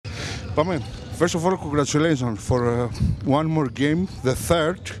Pamen, first of all, congratulations for one more game, the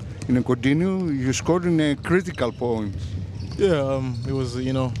third in a continue. You scored in a critical point. Yeah, it was,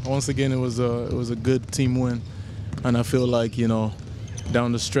 once again, it was a good team win, and I feel like,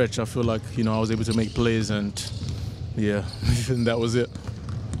 down the stretch, I feel like, I was able to make plays, and yeah, and that was it.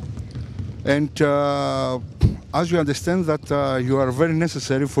 And as you understand that you are very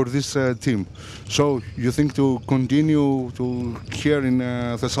necessary for this team, so you think to continue to here in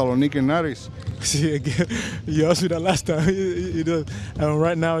Thessaloniki and Aris? You asked me that last time.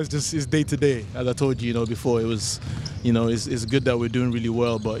 Right now it's day to day. As I told you, before, it was, it's good that we're doing really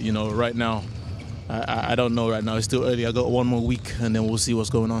well, but right now, I don't know right now. It's still early. I got one more week, and then we'll see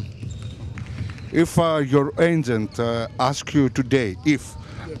what's going on. If your agent asks you today,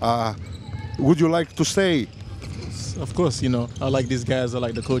 would you like to stay? Of course, I like these guys. I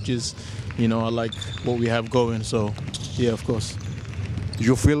like the coaches. I like what we have going. So, yeah, of course.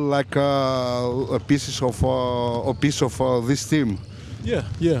 You feel like a piece of this team? Yeah,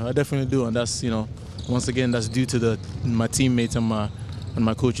 I definitely do, and that's once again that's due to my teammates and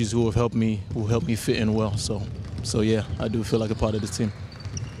my coaches who have helped me fit in well. So yeah, I do feel like a part of the team.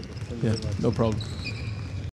 Yeah, no problem.